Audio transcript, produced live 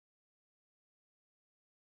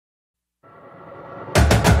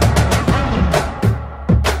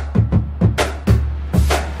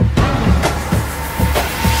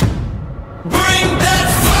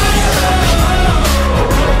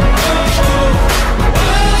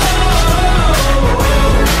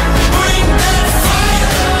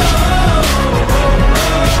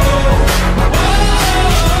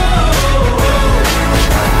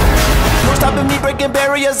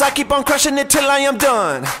I keep on crushing it till I am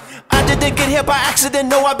done. I didn't get here by accident,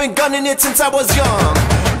 no, I've been gunning it since I was young.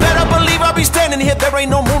 Better believe I'll be standing here, there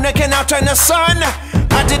ain't no moon that can outshine the sun.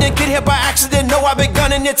 I didn't get here by accident, no, I've been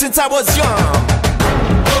gunning it since I was young.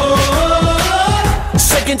 Oh,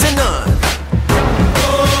 second to none.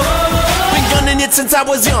 Oh, been gunning it since I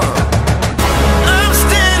was young. I'm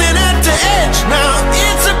standing at the edge now,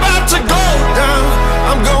 it's about to go down.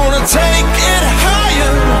 I'm gonna take it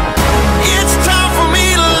higher. It's time for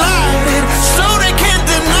me to light it, so they can't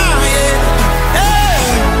deny it. Hey,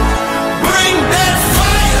 bring that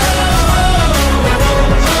fire.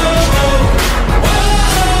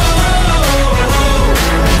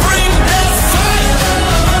 Bring that fire.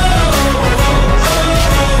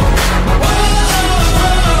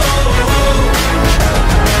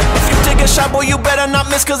 If you take a shot, boy, you better not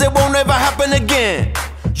miss, cause it won't ever happen again.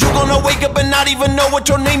 You gonna wake up and not even know what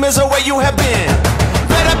your name is or where you have been.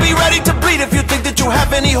 Better be ready to bleed if you think that you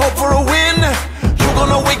have any hope for a win. You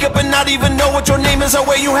gonna wake up and not even know what your name is or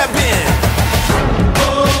where you have been.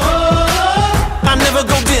 I never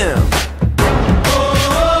go dim,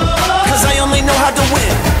 cause I only know how to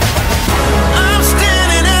win. I'm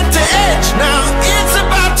standing at the edge now, it's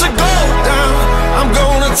about to go down. I'm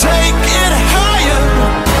gonna take it higher.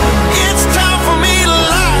 It's time for me to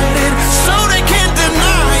light it, so they can't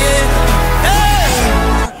deny it. Hey,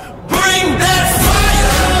 bring that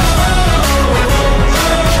fire.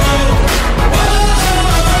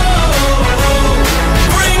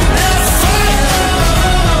 Bring that fire.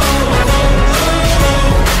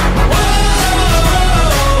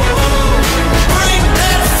 Bring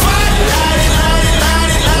that fire. Light it, light it, light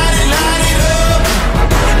it, light it, light it up.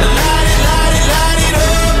 Light it, light it, light it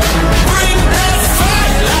up. Bring that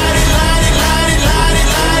fire. Light it, light it, light it, light it,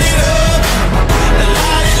 light it up.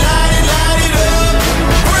 Light it, light it, light it up.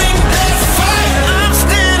 Bring that fire. I'm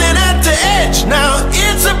standing at the edge now,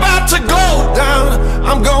 it's about to go down.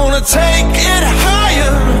 I'm gonna take it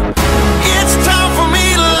higher. It's time for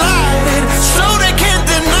me to light it, so they can't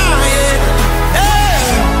deny it. Hey,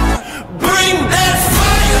 bring that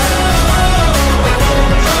fire.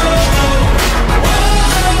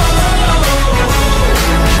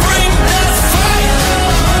 Bring that fire.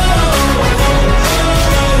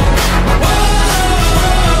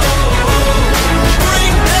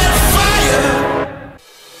 Bring that fire.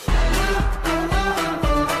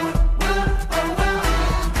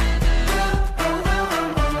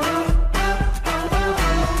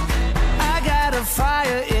 I got a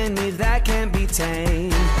fire in me that can't be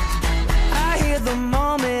tamed. I hear the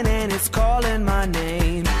moment and it's calling my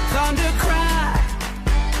name. Thunder cry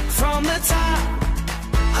from the top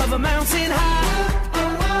of a mountain high.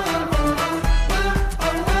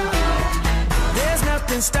 There's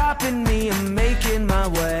nothing stopping me, I'm making my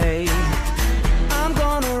way. I'm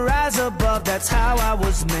gonna rise above, that's how I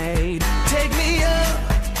was made. Take me up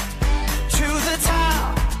to the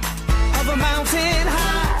top of a mountain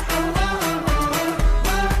high.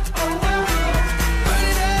 Burn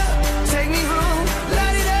it up, take me home,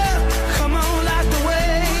 light it up, come on, light the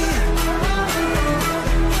way.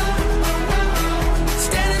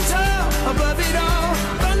 Standing tall above it all,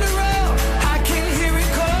 thunder roll, I can hear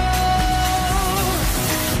it call.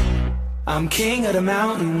 I'm king of the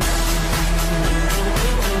mountain.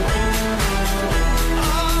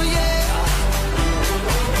 Oh yeah,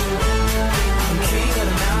 I'm king of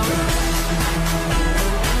the mountain.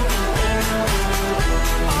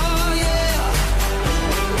 Oh yeah,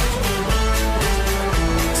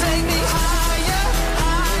 take me higher,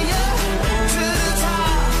 higher to the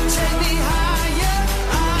top. Take me higher,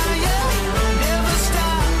 higher, never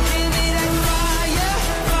stop. Give me that fire,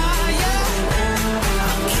 fire.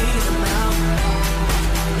 I'm king of the mountain.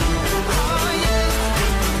 Oh yeah,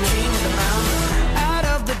 I'm king of the mountain. Out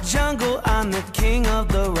of the jungle, I'm the king of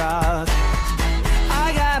the rock.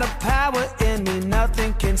 I got a power in me,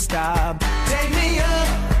 nothing can stop. Take me up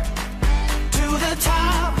to the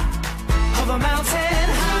top of a mountain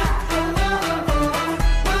high.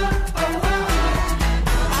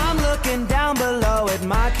 I'm looking down below at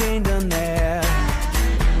my kingdom there.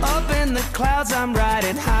 Up in the clouds, I'm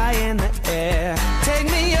riding high in the air. Take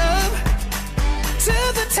me up to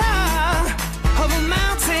the top of a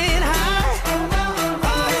mountain high.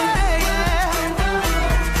 Oh yeah, yeah.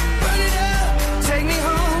 Burn it up, take me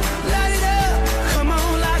home, light it up, come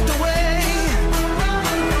on, light the way.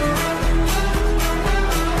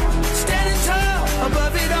 Standing tall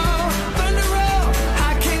above it all, thunder roll,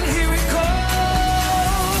 I can hear it call.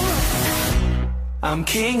 I'm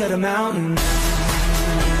king of the mountain.